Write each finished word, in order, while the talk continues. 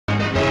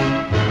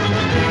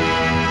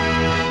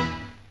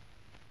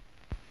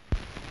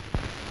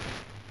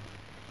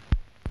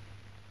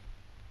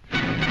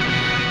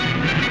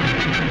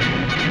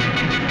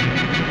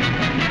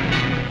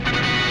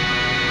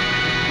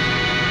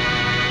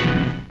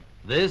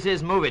This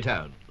is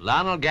Movietone.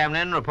 Lionel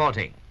Gamlin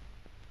reporting.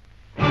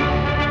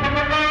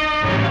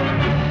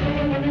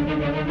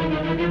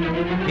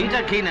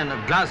 Peter Keenan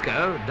of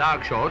Glasgow,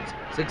 dark shorts,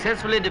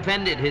 successfully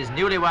defended his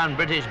newly won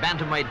British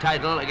Bantam-weight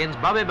title against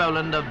Bobby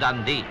Boland of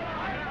Dundee.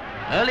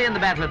 Early in the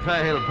battle at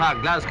Firhill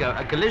Park, Glasgow,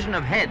 a collision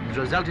of heads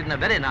resulted in a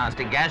very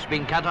nasty gash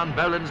being cut on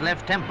Boland's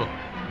left temple,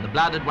 and the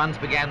blood at once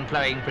began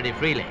flowing pretty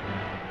freely.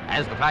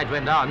 As the fight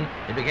went on,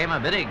 it became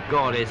a very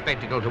gory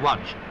spectacle to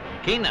watch.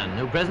 Keenan,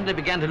 who presently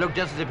began to look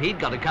just as if he'd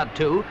got a cut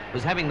too,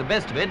 was having the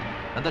best of it,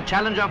 and the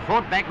challenger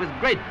fought back with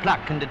great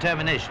pluck and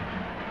determination.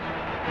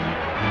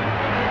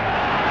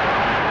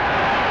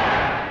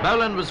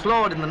 Boland was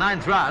floored in the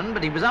 9th round,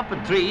 but he was up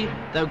at 3,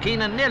 though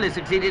Keenan nearly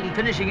succeeded in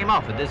finishing him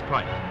off at this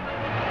point.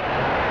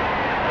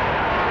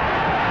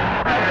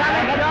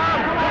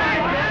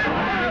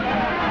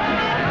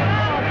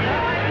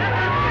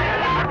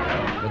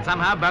 But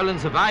somehow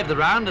Boland survived the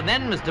round, and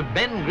then Mr.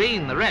 Ben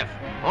Green, the ref,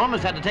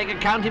 almost had to take a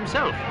count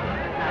himself.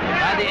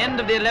 By the end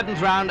of the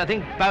 11th round, I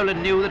think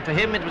Boland knew that for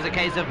him it was a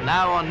case of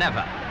now or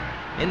never.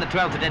 In the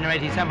 12th, at any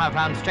rate, he somehow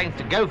found strength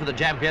to go for the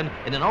champion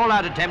in an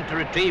all-out attempt to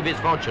retrieve his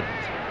fortunes.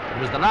 It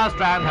was the last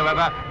round,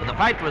 however, that the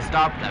fight was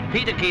stopped and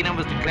Peter Keenan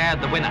was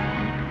declared the winner.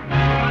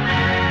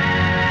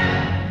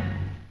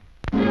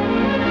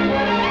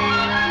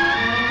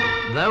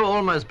 Though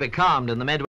almost becalmed in the